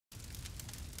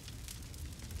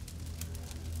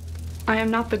I am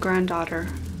not the granddaughter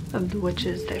of the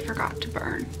witches they forgot to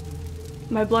burn.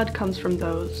 My blood comes from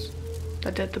those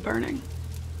that did the burning.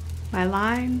 My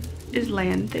line is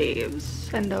land thieves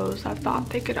and those that thought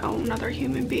they could own other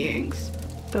human beings.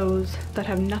 Those that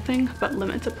have nothing but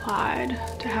limits applied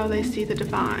to how they see the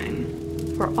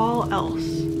divine, for all else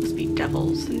must be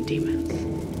devils and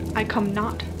demons. I come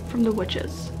not from the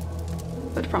witches,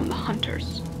 but from the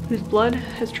hunters, whose blood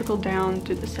has trickled down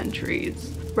through the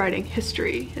centuries, writing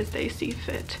history as they see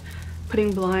fit,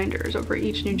 putting blinders over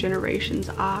each new generation's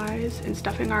eyes and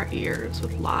stuffing our ears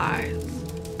with lies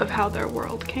of how their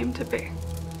world came to be,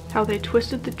 how they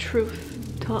twisted the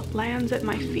truth till it lands at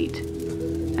my feet,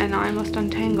 and I must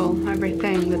untangle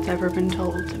everything that's ever been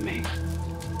told to me.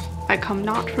 I come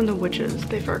not from the witches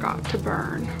they forgot to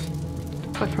burn,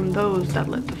 but from those that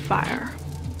lit the fire.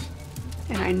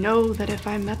 And I know that if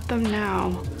I met them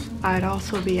now, I'd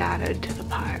also be added to the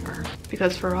pyre,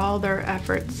 because for all their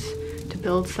efforts to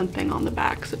build something on the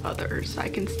backs of others, I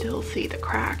can still see the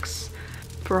cracks.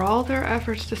 For all their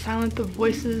efforts to silence the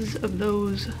voices of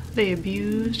those they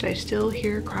abused, I still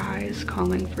hear cries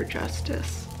calling for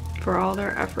justice. For all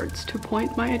their efforts to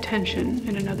point my attention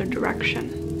in another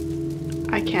direction,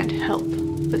 I can't help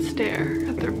but stare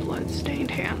at their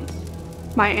blood-stained hands.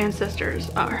 My ancestors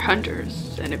are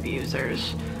hunters and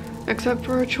abusers, except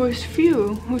for a choice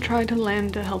few who tried to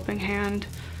lend a helping hand,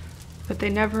 but they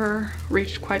never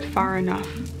reached quite far enough,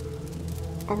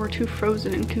 or were too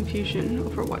frozen in confusion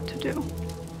over what to do.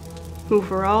 Who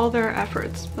for all their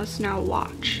efforts must now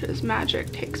watch as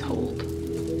magic takes hold.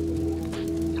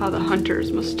 How the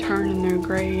hunters must turn in their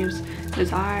graves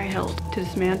as I help to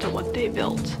dismantle what they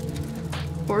built.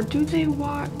 Or do they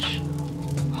watch,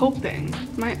 hoping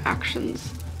my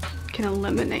actions can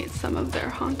eliminate some of their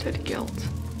haunted guilt?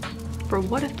 For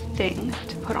what a thing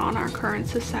to put on our current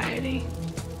society.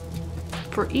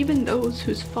 For even those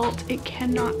whose fault it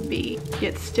cannot be,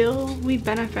 yet still we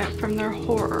benefit from their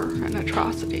horror and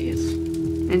atrocities.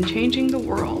 And changing the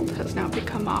world has now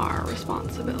become our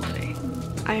responsibility.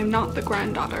 I am not the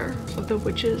granddaughter of the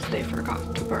witches they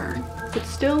forgot to burn, but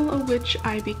still a witch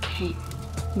I became,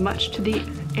 much to the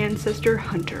ancestor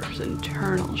hunters'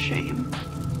 eternal shame.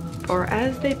 For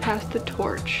as they pass the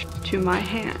torch to my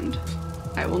hand,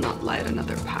 I will not light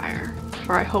another pyre,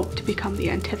 for I hope to become the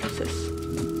antithesis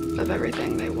of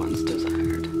everything they once desired.